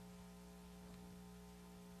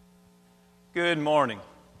Good morning.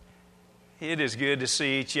 It is good to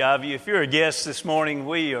see each of you. If you're a guest this morning,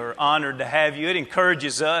 we are honored to have you. It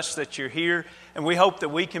encourages us that you're here, and we hope that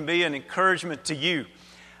we can be an encouragement to you.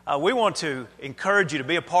 We want to encourage you to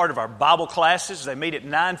be a part of our Bible classes. They meet at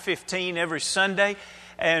 9:15 every Sunday,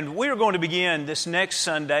 and we're going to begin this next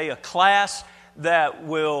Sunday a class that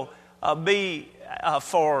will be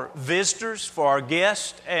for visitors, for our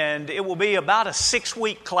guests, and it will be about a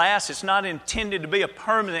 6-week class. It's not intended to be a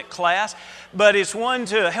permanent class, but it's one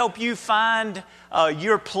to help you find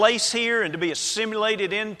your place here and to be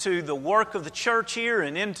assimilated into the work of the church here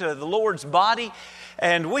and into the Lord's body.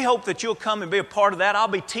 And we hope that you'll come and be a part of that. I'll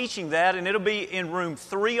be teaching that, and it'll be in room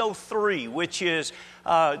 303, which is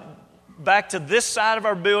back to this side of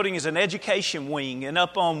our building is an education wing, and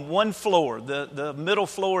up on one floor. The middle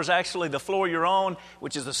floor is actually the floor you're on,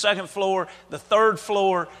 which is the second floor. The third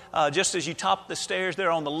floor, just as you top the stairs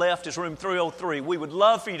there on the left, is room 303. We would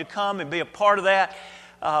love for you to come and be a part of that.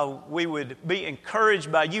 We would be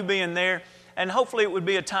encouraged by you being there, and hopefully it would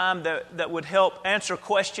be a time that would help answer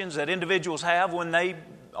questions that individuals have when they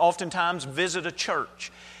oftentimes visit a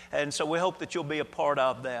church. And so we hope that you'll be a part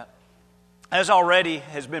of that. As already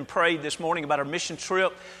has been prayed this morning about our mission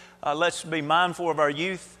trip, let's be mindful of our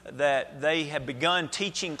youth that they have begun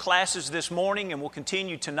teaching classes this morning and will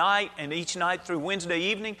continue tonight and each night through Wednesday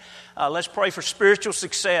evening. Let's pray for spiritual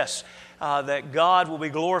success, that God will be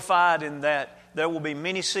glorified and that there will be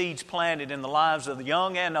many seeds planted in the lives of the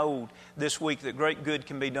young and old this week, that great good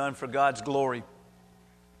can be done for God's glory.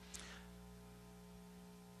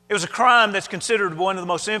 It was a crime that's considered one of the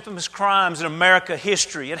most infamous crimes in American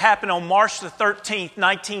history. It happened on March the 13th,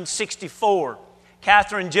 1964.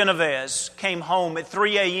 Catherine Genovese came home at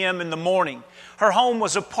 3 a.m. in the morning. Her home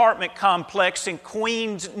was an apartment complex in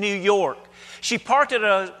Queens, New York. She parked it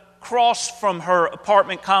across from her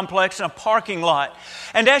apartment complex in a parking lot.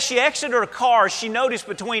 And as she exited her car, she noticed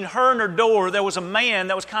between her and her door there was a man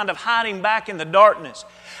that was kind of hiding back in the darkness.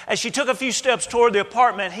 As she took a few steps toward the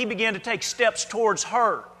apartment, he began to take steps towards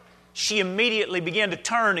her. She immediately began to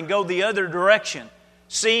turn and go the other direction.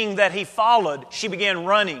 Seeing that he followed, she began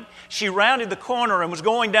running. She rounded the corner and was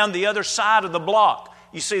going down the other side of the block.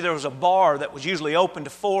 You see, there was a bar that was usually open to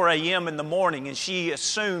 4 a.m. in the morning, and she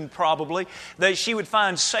assumed probably that she would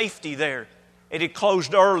find safety there. It had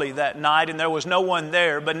closed early that night, and there was no one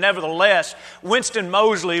there. But nevertheless, Winston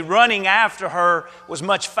Moseley, running after her, was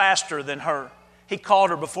much faster than her. He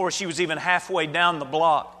caught her before she was even halfway down the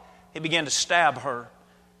block. He began to stab her.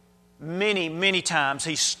 Many, many times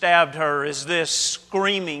he stabbed her as this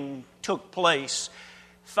screaming took place.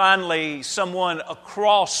 Finally, someone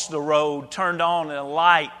across the road turned on a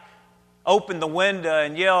light, opened the window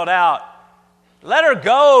and yelled out, "Let her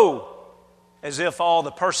go!" as if all the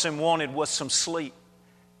person wanted was some sleep.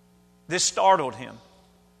 This startled him.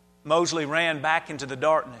 Moseley ran back into the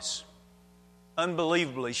darkness.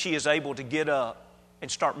 Unbelievably, she is able to get up and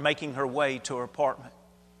start making her way to her apartment.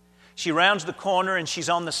 She rounds the corner and she's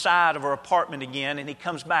on the side of her apartment again, and he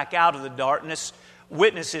comes back out of the darkness.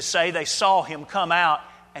 Witnesses say they saw him come out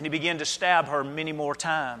and he began to stab her many more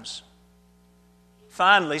times.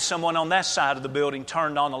 Finally, someone on that side of the building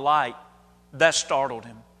turned on the light. That startled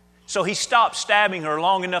him. So he stopped stabbing her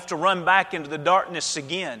long enough to run back into the darkness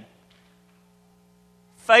again.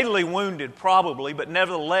 Fatally wounded probably, but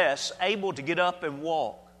nevertheless able to get up and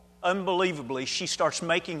walk. Unbelievably, she starts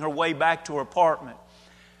making her way back to her apartment.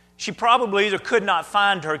 She probably either could not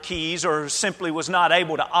find her keys or simply was not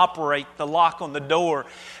able to operate the lock on the door.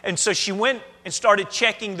 And so she went and started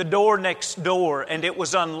checking the door next door, and it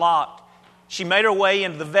was unlocked. She made her way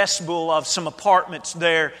into the vestibule of some apartments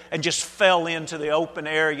there and just fell into the open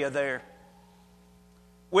area there.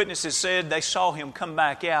 Witnesses said they saw him come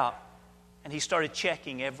back out, and he started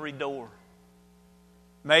checking every door.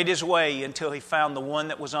 Made his way until he found the one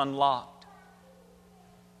that was unlocked.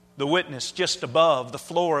 The witness just above, the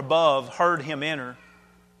floor above, heard him enter,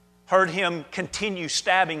 heard him continue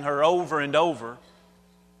stabbing her over and over.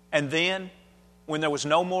 And then, when there was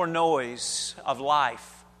no more noise of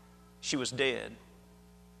life, she was dead.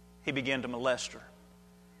 He began to molest her.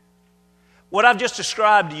 What I've just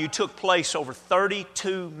described to you took place over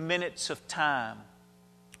 32 minutes of time.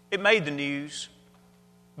 It made the news,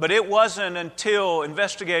 but it wasn't until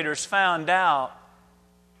investigators found out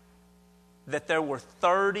that there were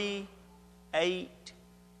 38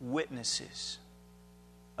 witnesses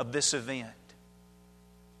of this event.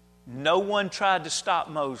 No one tried to stop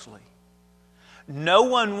Moseley. No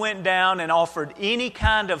one went down and offered any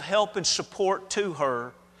kind of help and support to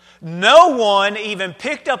her. No one even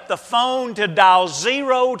picked up the phone to dial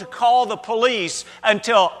 0 to call the police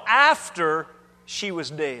until after she was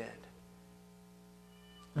dead.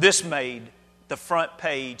 This made the front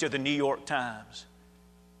page of the New York Times.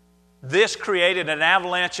 This created an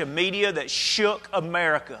avalanche of media that shook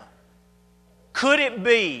America. Could it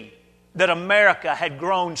be that America had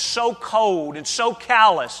grown so cold and so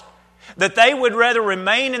callous that they would rather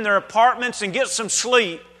remain in their apartments and get some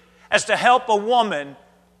sleep as to help a woman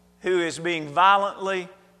who is being violently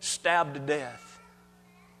stabbed to death?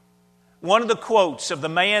 One of the quotes of the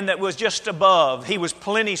man that was just above, he was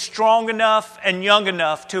plenty strong enough and young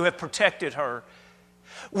enough to have protected her.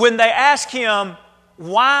 When they asked him,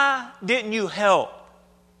 "Why didn't you help?"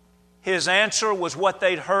 his answer was what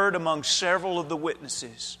they'd heard among several of the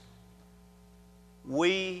witnesses: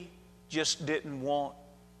 "We just didn't want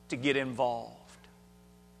to get involved."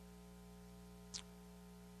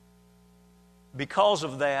 Because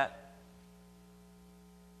of that,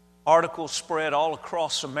 articles spread all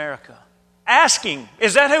across America asking,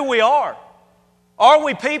 is that who we are? Are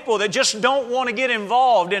we people that just don't want to get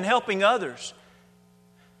involved in helping others?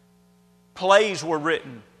 Plays were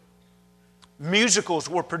written. Musicals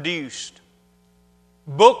were produced.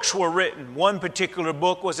 Books were written. One particular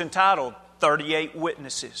book was entitled 38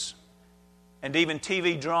 Witnesses. And even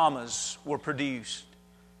TV dramas were produced.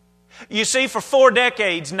 You see, for 4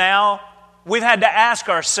 decades now, we've had to ask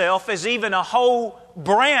ourselves, as even a whole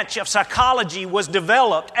branch of psychology was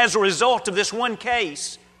developed as a result of this one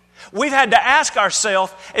case, we've had to ask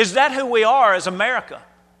ourselves, is that who we are as America?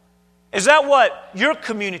 Is that what your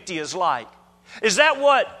community is like? Is that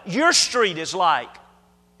what your street is like?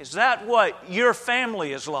 Is that what your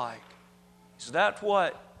family is like? Is that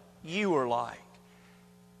what you are like?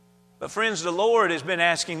 But friends, the Lord has been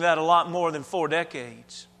asking that a lot more than 4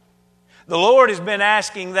 decades. The Lord has been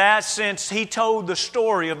asking that since He told the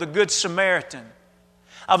story of the Good Samaritan,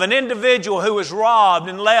 of an individual who was robbed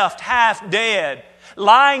and left half dead,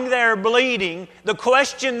 lying there bleeding. The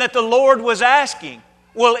question that the Lord was asking,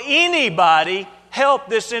 will anybody help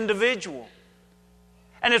this individual?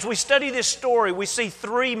 And as we study this story, we see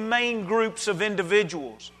 3 main groups of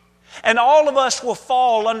individuals. And all of us will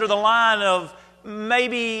fall under the line of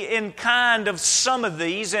maybe in kind of some of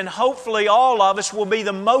these, and hopefully all of us will be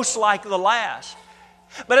the most like the last.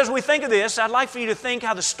 But as we think of this, I'd like for you to think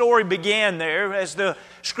how the story began there, as the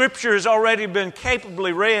Scripture has already been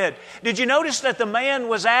capably read. Did you notice that the man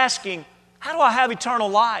was asking, how do I have eternal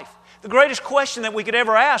life? The greatest question that we could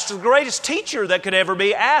ever ask, the greatest teacher that could ever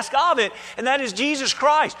be asked of it, and that is Jesus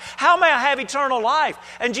Christ. How may I have eternal life?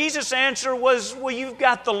 And Jesus' answer was, well, you've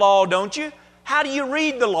got the law, don't you? How do you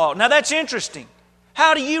read the law? Now that's interesting.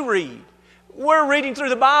 How do you read? We're reading through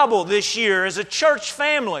the Bible this year as a church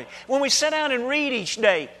family. When we sit down and read each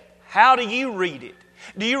day, how do you read it?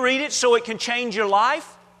 Do you read it so it can change your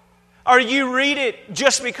life? Or do you read it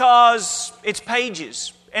just because it's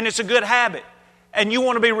pages and it's a good habit and you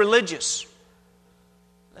want to be religious?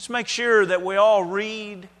 Let's make sure that we all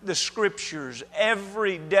read the Scriptures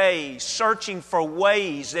every day, searching for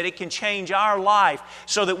ways that it can change our life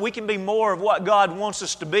so that we can be more of what God wants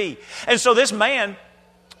us to be. And so this man,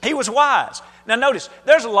 he was wise. Now notice,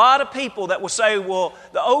 there's a lot of people that will say, well,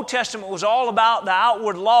 the Old Testament was all about the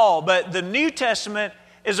outward law, but the New Testament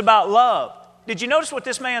is about love. Did you notice what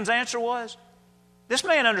this man's answer was? This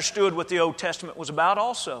man understood what the Old Testament was about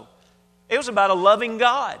also. It was about a loving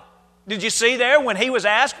God. Did you see there when he was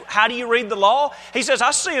asked, how do you read the law? He says, I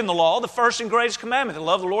see in the law the first and greatest commandment, to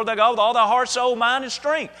love the Lord thy God with all thy heart, soul, mind, and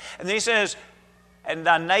strength. And then he says, and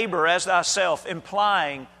thy neighbor as thyself,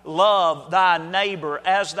 implying love thy neighbor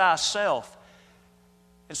as thyself.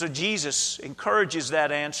 And so Jesus encourages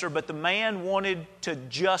that answer, but the man wanted to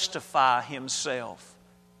justify himself.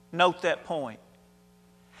 Note that point.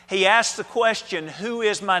 He asked the question, who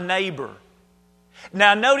is my neighbor?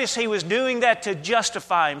 Now notice he was doing that to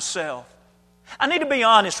justify himself. I need to be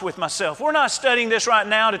honest with myself. We're not studying this right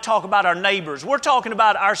now to talk about our neighbors. We're talking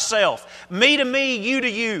about ourselves. Me to me, you to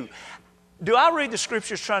you. Do I read the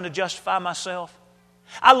Scriptures trying to justify myself?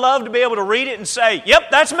 I love to be able to read it and say,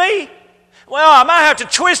 yep, that's me. Well, I might have to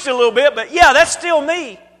twist it a little bit, but yeah, that's still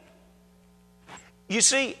me. You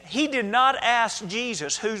see, he did not ask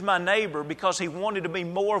Jesus, who's my neighbor, because he wanted to be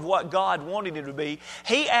more of what God wanted him to be.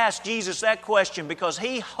 He asked Jesus that question because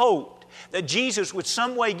he hoped that Jesus would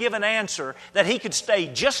some way give an answer that he could stay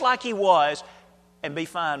just like he was and be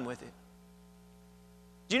fine with it.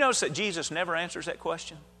 Do you notice that Jesus never answers that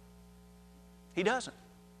question? He doesn't.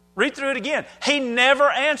 Read through it again. He never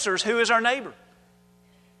answers who is our neighbor.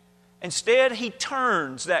 Instead, he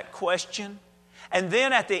turns that question. And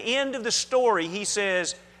then at the end of the story, he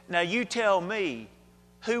says, now you tell me,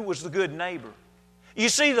 who was the good neighbor? You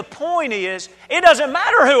see, the point is, it doesn't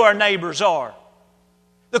matter who our neighbors are.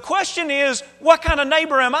 The question is, what kind of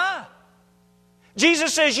neighbor am I?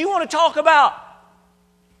 Jesus says, you want to talk about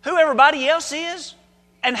who everybody else is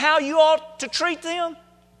and how you ought to treat them?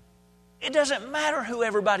 It doesn't matter who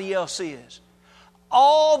everybody else is.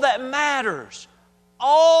 All that matters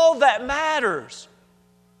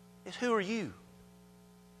is who are you?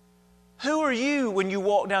 Who are you when you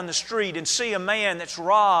walk down the street and see a man that's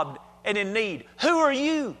robbed and in need? Who are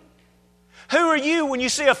you? Who are you when you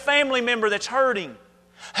see a family member that's hurting?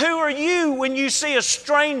 Who are you when you see a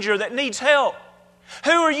stranger that needs help?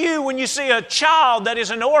 Who are you when you see a child that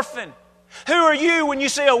is an orphan? Who are you when you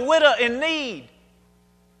see a widow in need?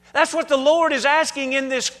 That's what the Lord is asking in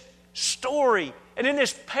this story and in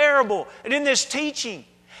this parable and in this teaching.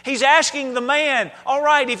 He's asking the man, all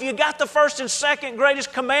right, if you got the first and second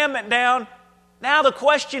greatest commandment down, now the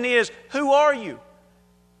question is, who are you?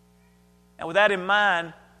 And with that in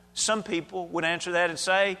mind, some people would answer that and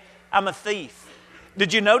say, I'm a thief.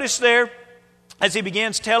 Did you notice there, as he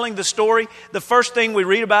begins telling the story, the first thing we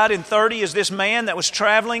read about in 30 is this man that was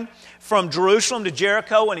traveling from Jerusalem to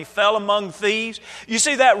Jericho and he fell among thieves. You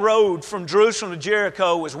see, that road from Jerusalem to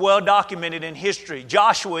Jericho was well documented in history.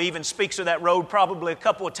 Joshua even speaks of that road probably a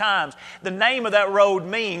couple of times. The name of that road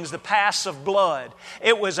means the pass of blood.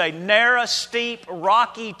 It was a narrow, steep,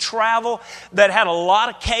 rocky travel that had a lot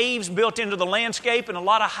of caves built into the landscape and a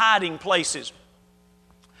lot of hiding places.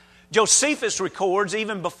 Josephus records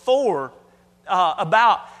even before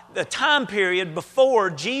about the time period before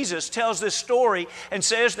Jesus tells this story and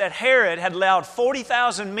says that Herod had allowed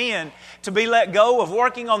 40,000 men to be let go of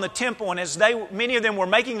working on the temple, and as many of them were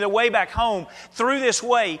making their way back home through this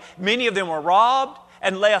way, many of them were robbed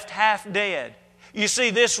and left half dead. You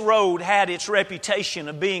see, this road had its reputation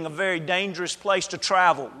of being a very dangerous place to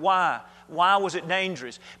travel. Why? Why was it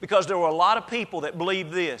dangerous? Because there were a lot of people that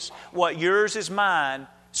believed this: what yours is mine,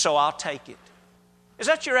 so I'll take it. Is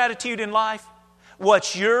that your attitude in life?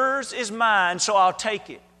 What's yours is mine, so I'll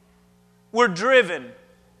take it. We're driven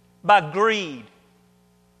by greed.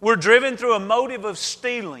 We're driven through a motive of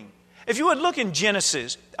stealing. If you would look in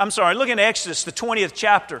look in Exodus, the 20th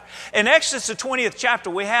chapter. In Exodus, the 20th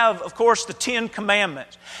chapter, we have, of course, the 10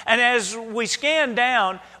 Commandments. And as we scan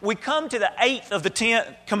down, we come to the 8th of the 10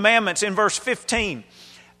 Commandments in verse 15.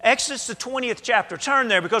 Exodus, the 20th chapter. Turn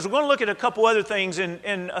there because we're going to look at a couple other things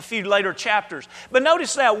in a few later chapters. But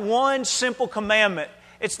notice that one simple commandment.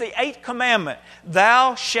 It's the 8th commandment.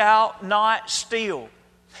 Thou shalt not steal.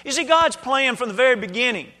 You see, God's plan from the very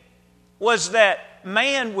beginning was that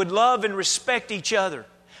man would love and respect each other.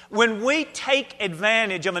 When we take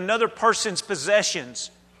advantage of another person's possessions,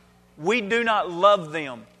 we do not love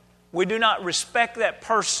them. We do not respect that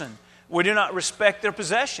person. We do not respect their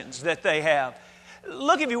possessions that they have.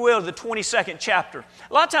 Look, if you will, at the 22nd chapter.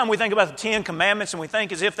 A lot of time we think about the 10 Commandments and we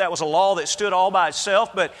think as if that was a law that stood all by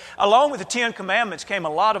itself. But along with the 10 Commandments came a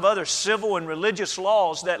lot of other civil and religious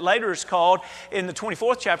laws that later is called, in the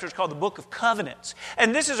 24th chapter, it's called the Book of Covenants.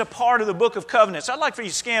 And this is a part of the Book of Covenants. I'd like for you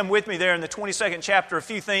to scan with me there in the 22nd chapter a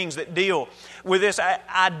few things that deal with this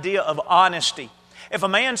idea of honesty. If a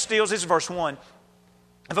man steals, this is verse 1.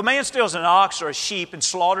 If a man steals an ox or a sheep and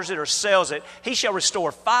slaughters it or sells it, he shall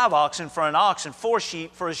restore 5 oxen for an ox and 4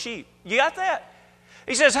 sheep for a sheep. You got that?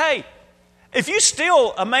 He says, hey, if you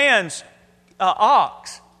steal a man's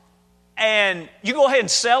ox and you go ahead and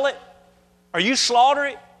sell it or you slaughter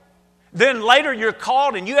it, then later you're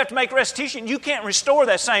caught and you have to make restitution. You can't restore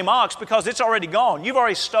that same ox because it's already gone. You've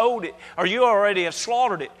already stole it or you already have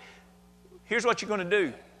slaughtered it. Here's what you're going to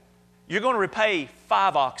do. You're going to repay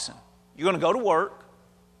 5 oxen. You're going to go to work.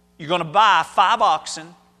 You're going to buy 5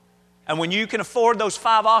 oxen, and when you can afford those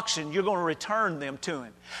 5 oxen, you're going to return them to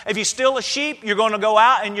him. If you steal a sheep, you're going to go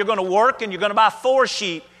out and you're going to work and you're going to buy 4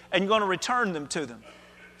 sheep and you're going to return them to them.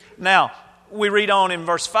 Now, we read on in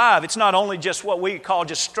verse 5, it's not only just what we call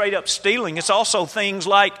just straight up stealing, it's also things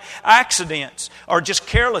like accidents or just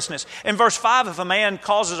carelessness. In verse 5, if a man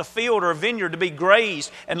causes a field or a vineyard to be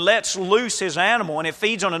grazed and lets loose his animal and it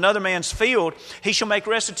feeds on another man's field, he shall make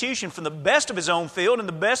restitution from the best of his own field and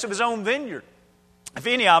the best of his own vineyard. If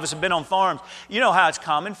any of us have been on farms, you know how it's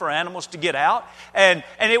common for animals to get out. And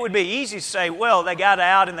it would be easy to say, well, they got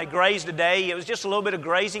out and they grazed a day. It was just a little bit of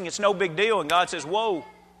grazing. It's no big deal. And God says, whoa.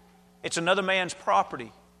 It's another man's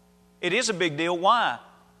property. It is a big deal. Why?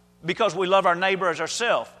 Because we love our neighbor as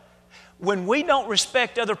ourselves. When we don't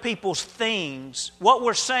respect other people's things, what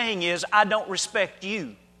we're saying is, I don't respect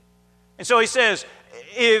you. And so he says,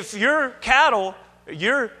 if your cattle,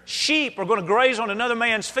 your sheep are going to graze on another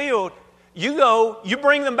man's field, you go, you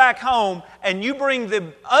bring them back home, and you bring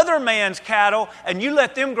the other man's cattle, and you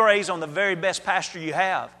let them graze on the very best pasture you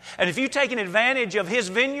have. And if you've taken advantage of his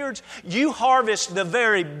vineyards, you harvest the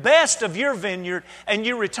very best of your vineyard, and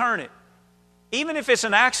you return it. Even if it's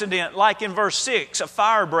an accident, like in verse 6, a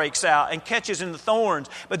fire breaks out and catches in the thorns,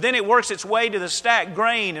 but then it works its way to the stacked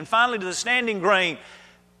grain and finally to the standing grain.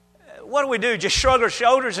 What do? Just shrug our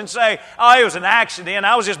shoulders and say, oh, it was an accident.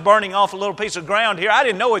 I was just burning off a little piece of ground here. I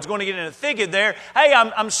didn't know it was going to get in a thicket there. Hey,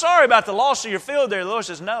 I'm sorry about the loss of your field there. The Lord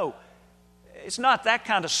says, no. It's not that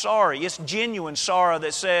kind of sorry. It's genuine sorrow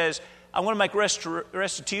that says, I want to make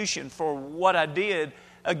restitution for what I did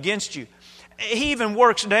against you. He even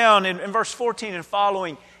works down in verse 14 and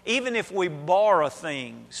following, even if we borrow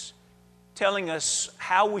things, telling us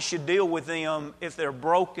how we should deal with them if they're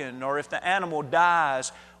broken or if the animal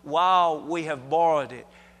dies while we have borrowed it.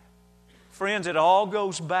 Friends, it all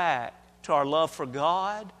goes back to our love for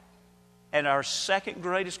God and our second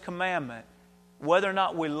greatest commandment, whether or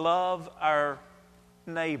not we love our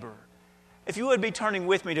neighbor. If you would be turning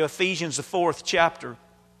with me to Ephesians, the 4th chapter.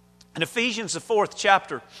 In Ephesians, the 4th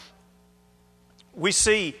chapter, we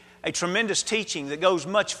see a tremendous teaching that goes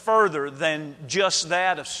much further than just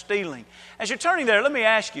that of stealing. As you're turning there, let me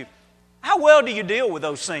ask you, how well do you deal with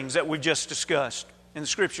those things that we've just discussed in the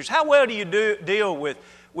Scriptures? How well do you deal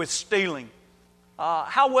with stealing?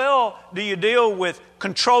 How well do you deal with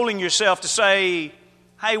controlling yourself to say,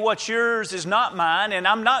 hey, what's yours is not mine, and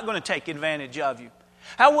I'm not going to take advantage of you?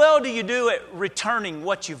 How well do you do at returning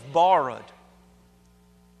what you've borrowed?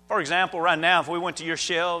 For example, right now, if we went to your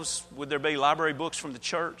shelves, would there be library books from the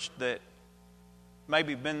church that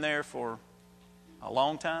maybe have been there for a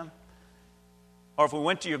long time? Or if we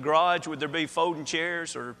went to your garage, would there be folding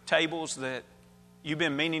chairs or tables that you've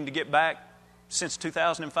been meaning to get back since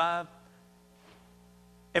 2005?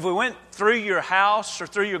 If we went through your house or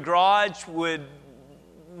through your garage,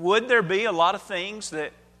 would there be a lot of things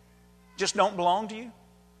that just don't belong to you?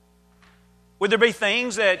 Would there be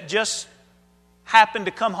things that just happen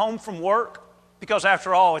to come home from work? Because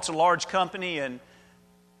after all, it's a large company, and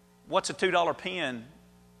what's a $2 pen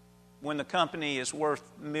when the company is worth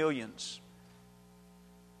millions?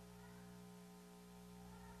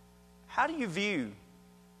 How do you view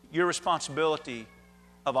your responsibility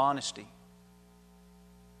of honesty?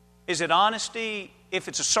 Is it honesty if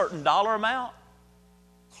it's a certain dollar amount?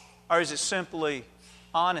 Or is it simply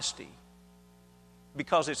honesty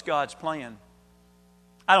because it's God's plan?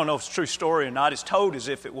 I don't know if it's a true story or not. It's told as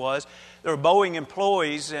if it was. There were Boeing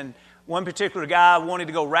employees, and one particular guy wanted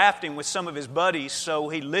to go rafting with some of his buddies, so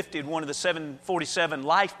he lifted one of the 747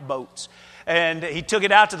 lifeboats. And he took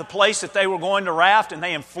it out to the place that they were going to raft, and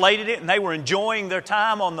they inflated it, and they were enjoying their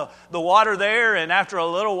time on the water there. And after a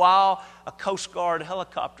little while, a Coast Guard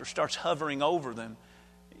helicopter starts hovering over them.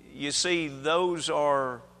 You see, those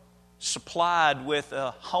are supplied with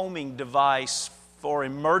a homing device for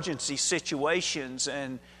emergency situations,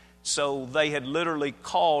 and so they had literally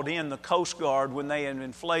called in the Coast Guard when they had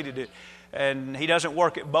inflated it. And he doesn't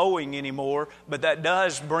work at Boeing anymore, but that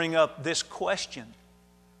does bring up this question.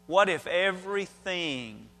 What if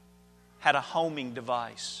everything had a homing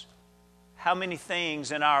device? How many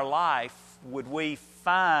things in our life would we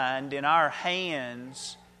find in our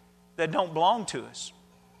hands that don't belong to us?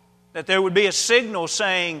 That there would be a signal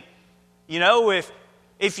saying, you know,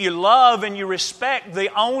 if you love and you respect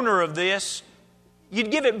the owner of this,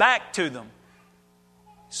 you'd give it back to them.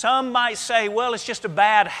 Some might say, well, it's just a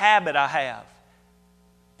bad habit I have.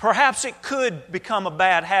 Perhaps it could become a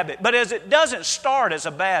bad habit, but as it doesn't start as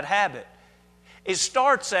a bad habit, it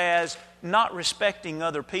starts as not respecting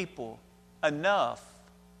other people enough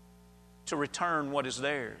to return what is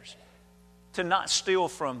theirs, to not steal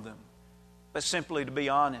from them, but simply to be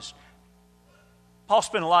honest. Paul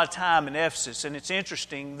spent a lot of time in Ephesus, and it's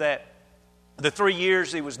interesting that the 3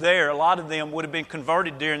 years he was there, a lot of them would have been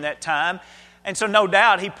converted during that time. And so no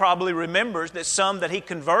doubt he probably remembers that some that he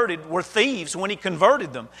converted were thieves when he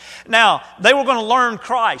converted them. Now, they were going to learn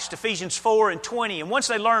Christ, Ephesians 4 and 20. And once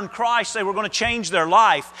they learned Christ, they were going to change their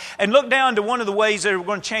life. And look down to one of the ways they were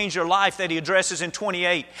going to change their life that he addresses in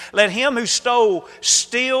 28. Let him who stole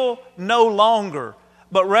steal no longer,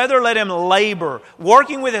 but rather let him labor,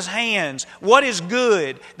 working with his hands what is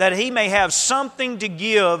good, that he may have something to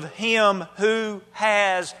give him who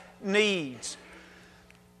has needs.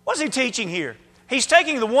 What is he teaching here? He's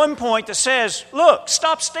taking the one point that says, look,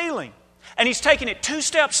 stop stealing. And he's taking it 2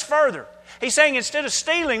 steps further. He's saying instead of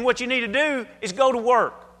stealing, what you need to do is go to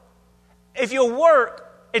work. If you'll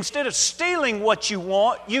work, instead of stealing what you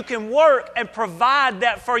want, you can work and provide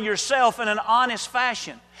that for yourself in an honest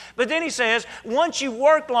fashion. But then he says, once you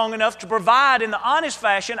work long enough to provide in the honest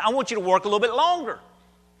fashion, I want you to work a little bit longer.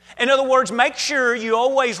 In other words, make sure you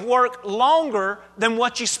always work longer than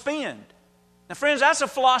what you spend. Now, friends, that's a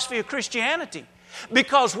philosophy of Christianity,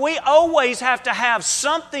 because we always have to have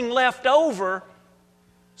something left over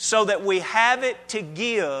so that we have it to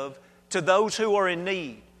give to those who are in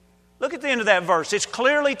need. Look at the end of that verse. It's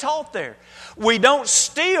clearly taught there. We don't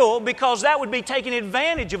steal because that would be taking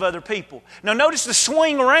advantage of other people. Now notice the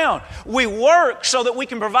swing around. We work so that we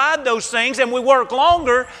can provide those things, and we work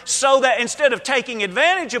longer so that instead of taking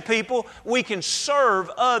advantage of people, we can serve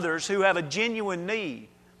others who have a genuine need.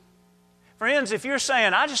 Friends, if you're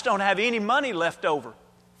saying, I just don't have any money left over,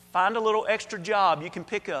 find a little extra job you can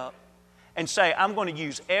pick up and say, I'm going to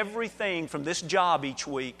use everything from this job each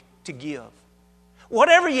week to give.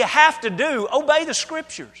 Whatever you have to do, obey the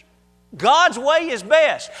Scriptures. God's way is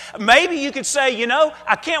best. Maybe you could say,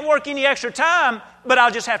 I can't work any extra time, but I'll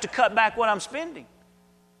just have to cut back what I'm spending.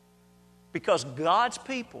 Because God's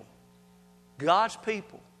people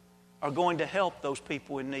are going to help those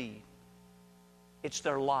people in need. It's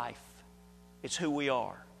their life. It's who we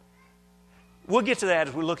are. We'll get to that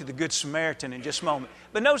as we look at the Good Samaritan in just a moment.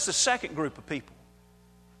 But notice the second group of people.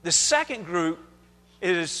 The second group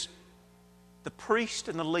is the priest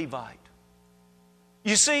and the Levite.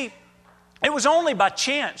 You see, it was only by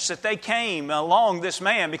chance that they came along this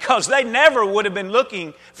man, because they never would have been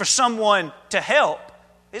looking for someone to help.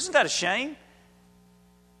 Isn't that a shame?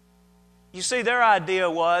 You see, their idea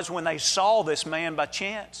was, when they saw this man by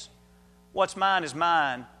chance, what's mine is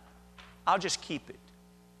mine. I'll just keep it.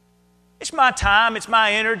 It's my time, it's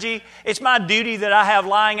my energy, it's my duty that I have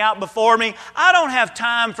lying out before me. I don't have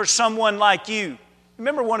time for someone like you.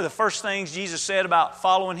 Remember one of the first things Jesus said about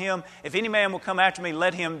following Him? If any man will come after me,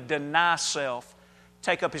 let him deny self,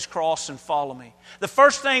 take up his cross and follow me. The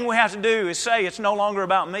first thing we have to do is say, it's no longer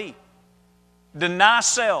about me. Deny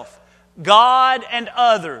self. God and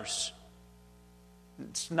others.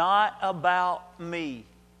 It's not about me.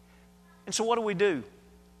 And so what do?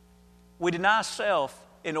 We deny self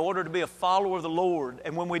in order to be a follower of the Lord.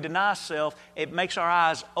 And when we deny self, it makes our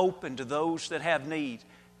eyes open to those that have need.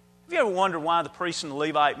 Have you ever wondered why the priest and the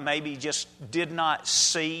Levite maybe just did not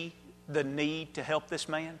see the need to help this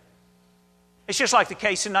man? It's just like the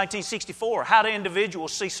case in 1964. How do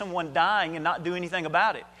individuals see someone dying and not do anything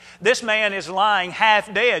about it? This man is lying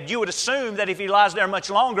half dead. You would assume that if he lies there much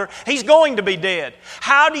longer, he's going to be dead.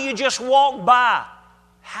 How do you just walk by?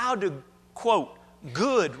 How do, quote,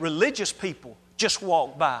 good religious people just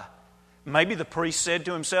walk by? Maybe the priest said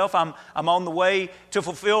to himself, I'm on the way to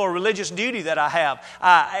fulfill a religious duty that I have.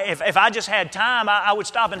 If I just had time, I would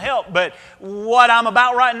stop and help. But what I'm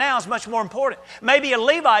about right now is much more important. Maybe a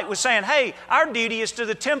Levite was saying, hey, our duty is to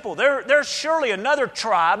the temple. There's surely another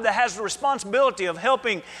tribe that has the responsibility of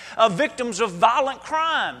helping victims of violent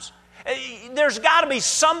crimes. There's got to be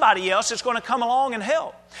somebody else that's going to come along and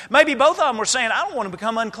help. Maybe both of them were saying, I don't want to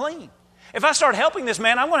become unclean. If I start helping this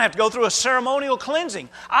man, I'm going to have to go through a ceremonial cleansing.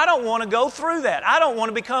 I don't want to go through that. I don't want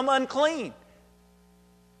to become unclean.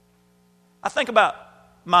 I think about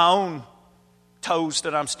my own toes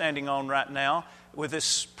that I'm standing on right now with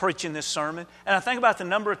this preaching this sermon. And I think about the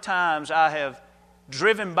number of times I have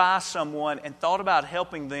driven by someone and thought about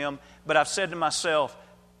helping them, but I've said to myself,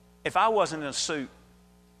 if I wasn't in a suit,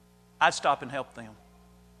 I'd stop and help them.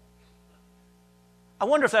 I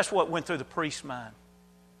wonder if that's what went through the priest's mind.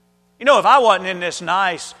 If I wasn't in this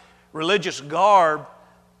nice religious garb,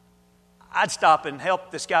 I'd stop and help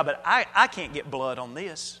this guy, but I can't get blood on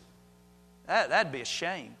this. That'd be a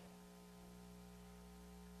shame.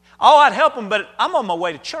 Oh, I'd help him, but I'm on my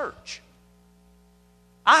way to church.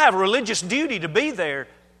 I have a religious duty to be there.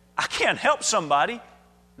 I can't help somebody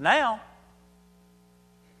now.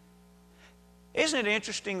 Isn't it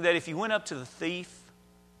interesting that if you went up to the thief,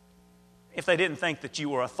 if they didn't think that you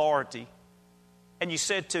were authority, and you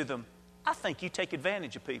said to them, I think you take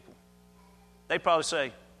advantage of people, they'd probably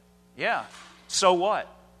say, yeah, so what?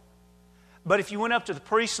 But if you went up to the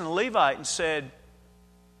priest and the Levite and said,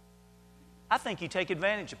 I think you take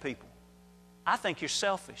advantage of people, I think you're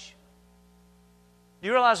selfish, do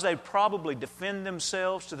you realize they'd probably defend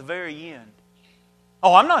themselves to the very end?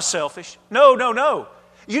 Oh, I'm not selfish. No.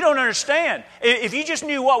 You don't understand. If you just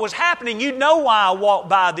knew what was happening, you'd know why I walked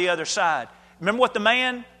by the other side. Remember what the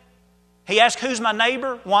man, he asked, who's my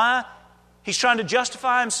neighbor? Why? He's trying to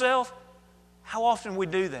justify himself. How often we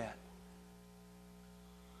do that?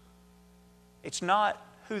 It's not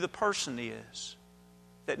who the person is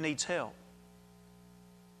that needs help.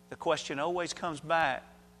 The question always comes back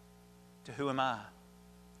to who am I?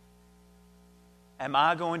 Am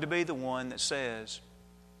I going to be the one that says,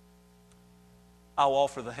 I'll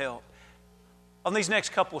offer the help? On these next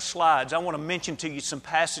couple of slides, I want to mention to you some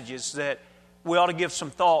passages that we ought to give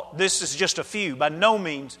some thought. This is just a few. By no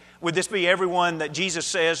means would this be everyone that Jesus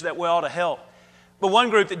says that we ought to help. But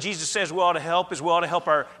one group that Jesus says we ought to help is we ought to help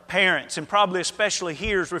our parents, and probably especially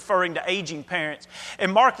here is referring to aging parents.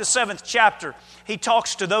 In Mark the 7th chapter, he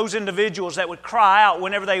talks to those individuals that would cry out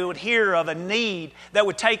whenever they would hear of a need that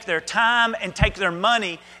would take their time and take their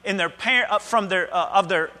money in their from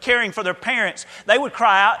their caring for their parents. They would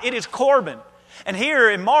cry out, "It is Corban." And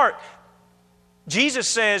here in Mark, Jesus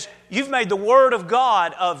says, "You've made the Word of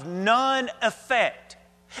God of none effect."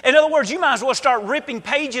 In other words, you might as well start ripping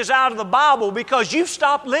pages out of the Bible because you've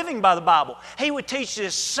stopped living by the Bible. He would teach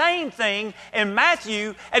this same thing in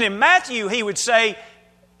Matthew, and in Matthew he would say,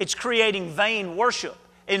 it's creating vain worship.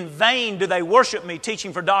 In vain do they worship me,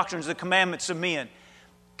 teaching for doctrines the commandments of men.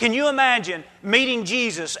 Can you imagine meeting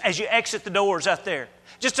Jesus as you exit the doors out there?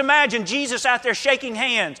 Just imagine Jesus out there shaking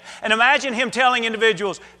hands, and imagine Him telling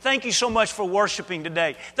individuals, "Thank you so much for worshiping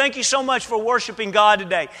today. Thank you so much for worshiping God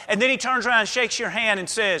today." And then He turns around and shakes your hand and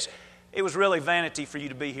says, "It was really vanity for you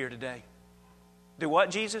to be here today." Do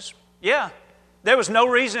what, Jesus? Yeah, there was no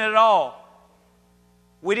reason at all.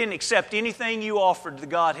 We didn't accept anything you offered to the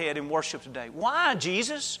Godhead in worship today. Why,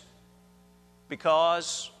 Jesus?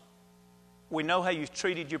 Because we know how you've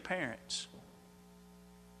treated your parents.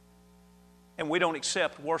 And we don't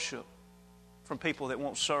accept worship from people that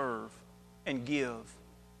won't serve and give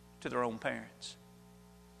to their own parents.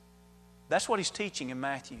 That's what He's teaching in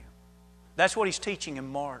Matthew. That's what He's teaching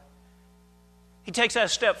in Mark. He takes that a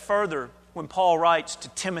step further when Paul writes to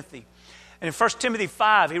Timothy. And in 1 Timothy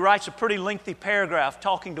 5, he writes a pretty lengthy paragraph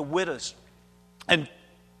talking to widows and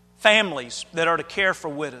families that are to care for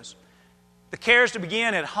widows. The care is to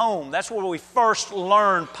begin at home. That's where we first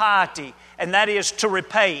learn piety, and that is to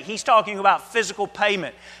repay. He's talking about physical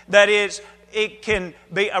payment. That is, it can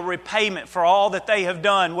be a repayment for all that they have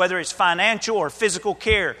done, whether it's financial or physical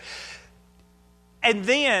care. And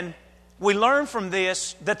then we learn from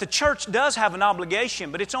this that the church does have an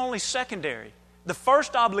obligation, but it's only secondary. The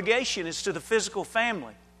first obligation is to the physical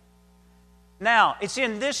family. Now, it's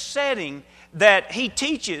in this setting that he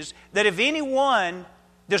teaches that if anyone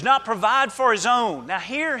does not provide for his own. Now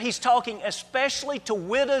here he's talking especially to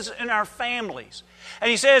widows in our families. And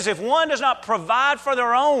he says if one does not provide for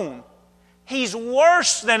their own, he's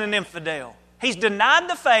worse than an infidel. He's denied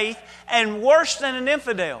the faith and worse than an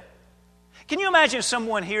infidel. Can you imagine if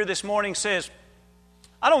someone here this morning says,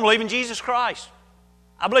 "I don't believe in Jesus Christ.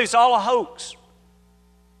 I believe it's all a hoax."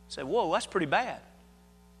 Say, "Whoa, that's pretty bad."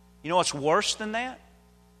 You know what's worse than that?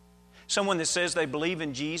 Someone that says they believe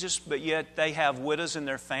in Jesus, but yet they have widows in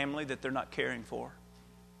their family that they're not caring for.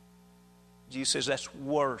 Jesus says that's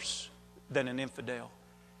worse than an infidel.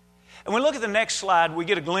 And when we look at the next slide, we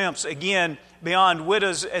get a glimpse, again, beyond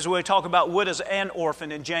widows, as we talk about widows and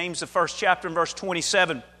orphan in James, the 1st chapter, and verse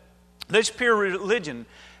 27. This pure religion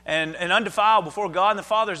and undefiled before God and the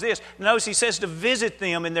Father is this. Notice he says to visit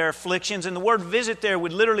them in their afflictions, and the word visit there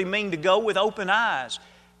would literally mean to go with open eyes.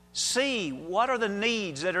 See what are the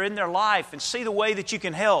needs that are in their life and see the way that you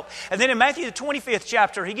can help. And then in Matthew the 25th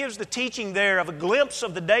chapter, he gives the teaching there of a glimpse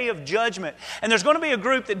of the day of judgment. And there's going to be a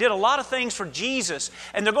group that did a lot of things for Jesus,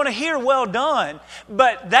 and they're going to hear "well done,"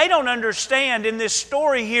 but they don't understand in this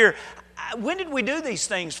story here, when did we do these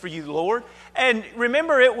things for you, Lord? And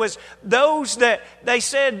remember, it was those that they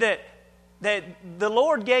said that the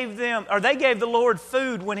Lord gave them, or they gave the Lord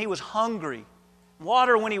food when He was hungry,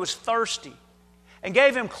 water when He was thirsty, and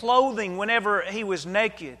gave Him clothing whenever He was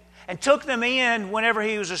naked, and took them in whenever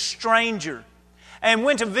He was a stranger, and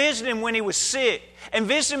went to visit Him when He was sick, and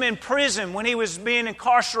visit Him in prison when He was being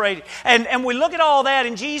incarcerated. And we look at all that,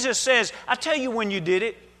 and Jesus says, "I tell you when you did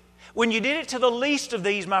it. When you did it to the least of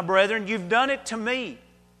these, my brethren, you've done it to me."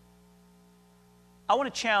 I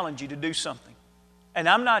want to challenge you to do something. And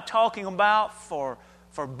I'm not talking about for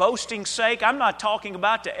boasting's sake. I'm not talking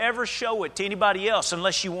about to ever show it to anybody else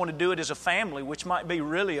unless you want to do it as a family, which might be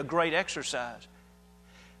really a great exercise.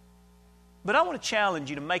 But I want to challenge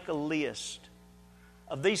you to make a list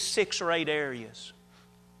of these 6 or 8 areas.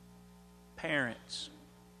 Parents,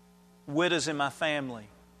 widows in my family,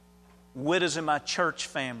 widows in my church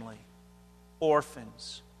family,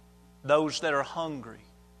 orphans, those that are hungry,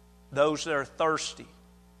 those that are thirsty.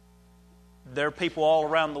 There are people all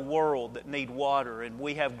around the world that need water, and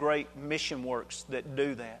we have great mission works that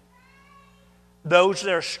do that. Those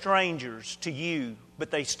that are strangers to you, but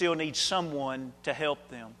they still need someone to help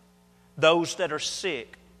them. Those that are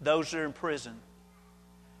sick, those that are in prison.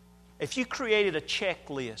 If you created a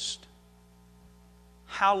checklist,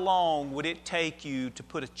 how long would it take you to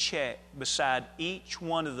put a check beside each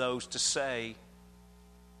one of those to say,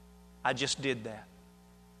 "I just did that.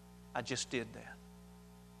 I just did that"?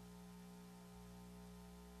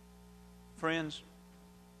 Friends,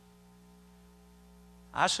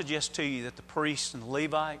 I suggest to you that the priest and the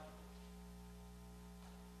Levite,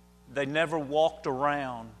 they never walked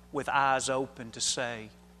around with eyes open to say,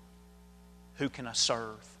 who can I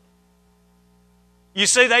serve? You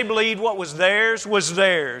see, they believed what was theirs,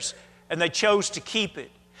 and they chose to keep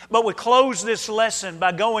it. But we close this lesson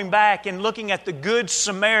by going back and looking at the Good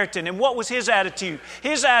Samaritan. And what was his attitude?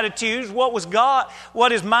 His attitude is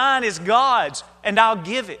what is mine is God's, and I'll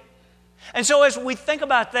give it. And so as we think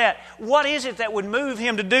about that, what is it that would move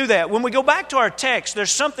him to do that? When we go back to our text,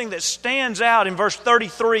 there's something that stands out in verse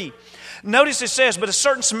 33. Notice it says, but a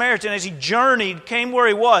certain Samaritan, as he journeyed, came where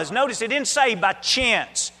he was. Notice it didn't say by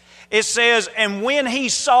chance. It says, and when he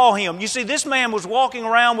saw him. You see, this man was walking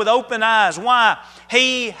around with open eyes. Why?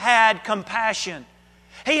 He had compassion.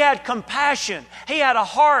 He had compassion. He had a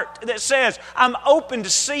heart that says, I'm open to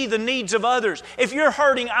see the needs of others. If you're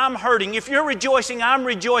hurting, I'm hurting. If you're rejoicing, I'm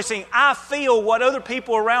rejoicing. I feel what other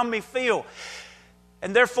people around me feel.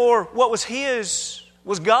 And therefore, what was his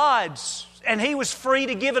was God's. And he was free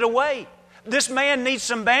to give it away. This man needs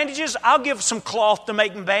some bandages. I'll give some cloth to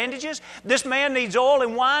make bandages. This man needs oil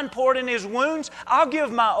and wine poured in his wounds. I'll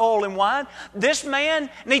give my oil and wine. This man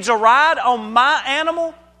needs a ride on my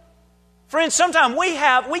animal. Friends, sometimes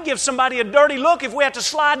we give somebody a dirty look if we have to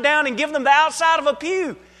slide down and give them the outside of a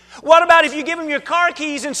pew. What about if you give them your car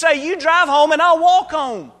keys and say, you drive home and I'll walk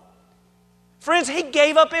home? Friends, he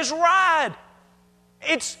gave up his ride.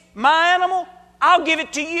 It's my animal. I'll give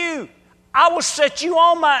it to you. I will set you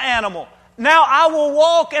on my animal. Now I will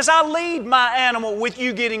walk as I lead my animal with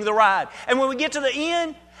you getting the ride. And when we get to the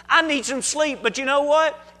end, I need some sleep. But you know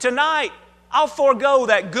what? Tonight, I'll forego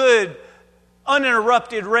that good,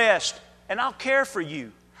 uninterrupted rest. And I'll care for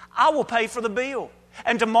you. I will pay for the bill.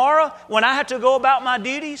 And tomorrow, when I have to go about my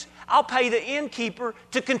duties, I'll pay the innkeeper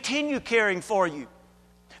to continue caring for you.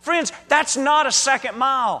 Friends, that's not a second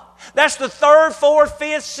mile. That's the third, fourth,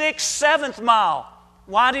 fifth, sixth, seventh mile.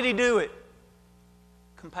 Why did he do it?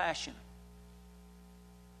 Compassion.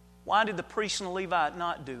 Why did the priest and the Levite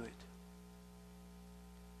not do it?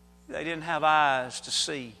 They didn't have eyes to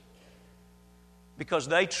see. Because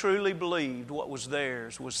they truly believed what was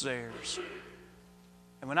theirs was theirs.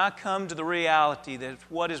 And when I come to the reality that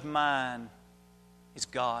what is mine is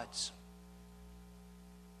God's,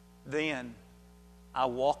 then I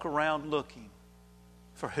walk around looking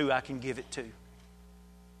for who I can give it to.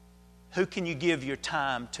 Who can you give your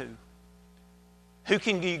time to? Who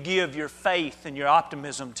can you give your faith and your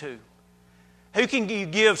optimism to? Who can you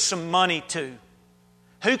give some money to?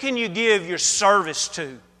 Who can you give your service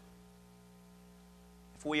to?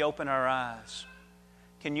 If we open our eyes,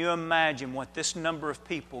 can you imagine what this number of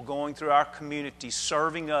people going through our community,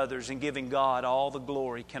 serving others and giving God all the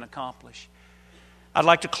glory can accomplish? I'd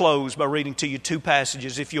like to close by reading to you two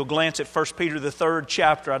passages. If you'll glance at 1 Peter, the 3rd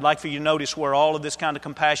chapter, I'd like for you to notice where all of this kind of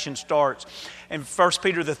compassion starts. In 1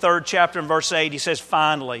 Peter, the 3rd chapter, in verse 8, he says,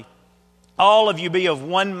 finally, all of you be of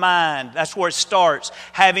one mind. That's where it starts.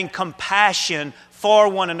 Having compassion for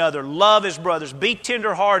one another. Love as brothers. Be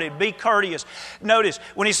tenderhearted. Be courteous. Notice,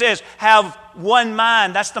 when he says, have one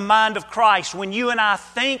mind, that's the mind of Christ. When you and I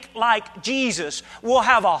think like Jesus, we'll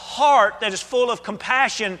have a heart that is full of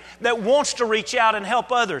compassion that wants to reach out and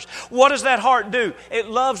help others. What does that heart do? It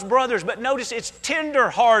loves brothers, but notice it's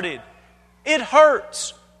tenderhearted. It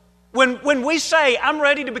hurts. When we say, I'm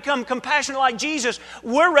ready to become compassionate like Jesus,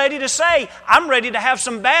 we're ready to say, I'm ready to have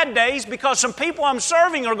some bad days because some people I'm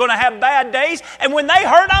serving are going to have bad days, and when they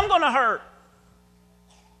hurt, I'm going to hurt.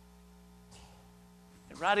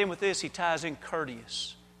 And right in with this, he ties in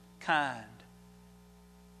courteous, kind.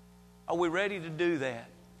 Are we ready to do that?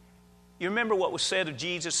 You remember what was said of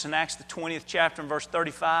Jesus in Acts the 20th chapter and verse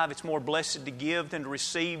 35? It's more blessed to give than to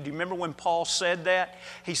receive. Do you remember when Paul said that?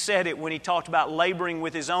 He said it when he talked about laboring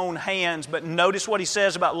with his own hands. But notice what he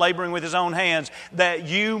says about laboring with his own hands. That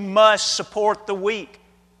you must support the weak.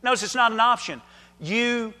 Notice it's not an option.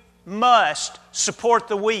 You must support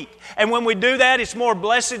the weak. And when we do that, it's more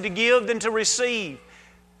blessed to give than to receive.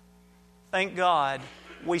 Thank God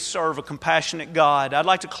we serve a compassionate God. I'd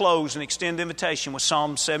like to close and extend the invitation with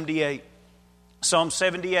Psalm 78. Psalm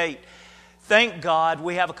 78. Thank God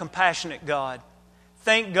we have a compassionate God.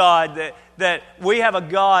 Thank God that we have a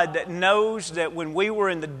God that knows that when we were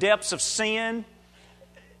in the depths of sin,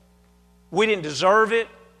 we didn't deserve it.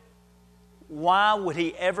 Why would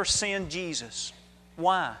He ever send Jesus?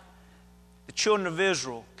 Why? The children of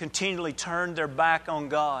Israel continually turned their back on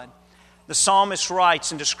God. The psalmist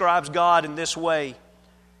writes and describes God in this way.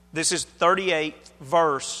 This is 38th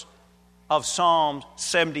verse of Psalm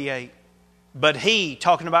 78. But He,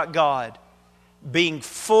 talking about God, being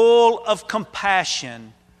full of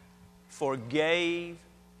compassion, forgave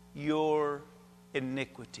your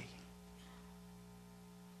iniquity.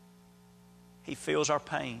 He feels our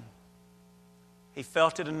pain. He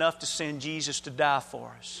felt it enough to send Jesus to die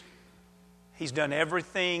for us. He's done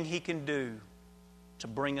everything He can do to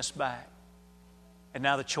bring us back. And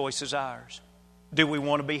now the choice is ours. Do we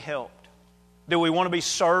want to be helped? Do we want to be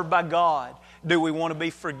served by God? Do we want to be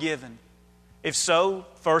forgiven? If so,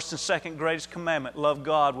 first and second greatest commandment, love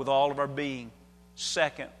God with all of our being.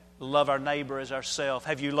 Second, love our neighbor as ourselves.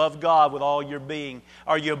 Have you loved God with all your being?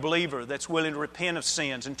 Are you a believer that's willing to repent of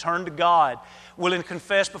sins and turn to God, willing to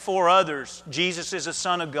confess before others Jesus is the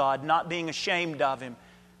Son of God, not being ashamed of Him,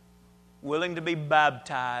 willing to be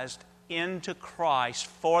baptized into Christ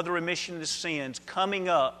for the remission of the sins, coming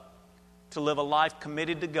up to live a life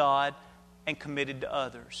committed to God and committed to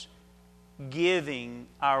others, giving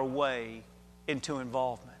our way into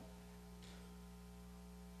involvement?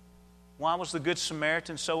 Why was the Good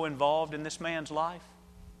Samaritan so involved in this man's life?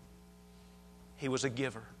 He was a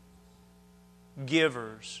giver.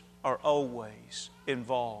 Givers are always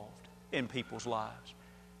involved in people's lives.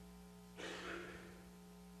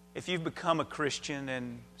 If you've become a Christian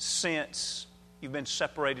and since you've been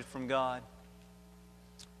separated from God,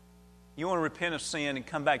 you want to repent of sin and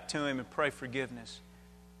come back to Him and pray forgiveness,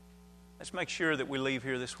 let's make sure that we leave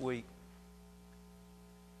here this week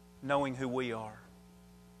knowing who we are.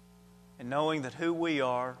 And knowing that who we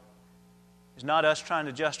are is not us trying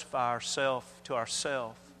to justify ourselves to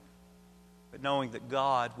ourselves, but knowing that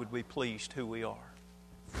God would be pleased who we are.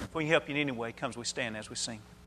 If we can help you in any way, come as we stand as we sing.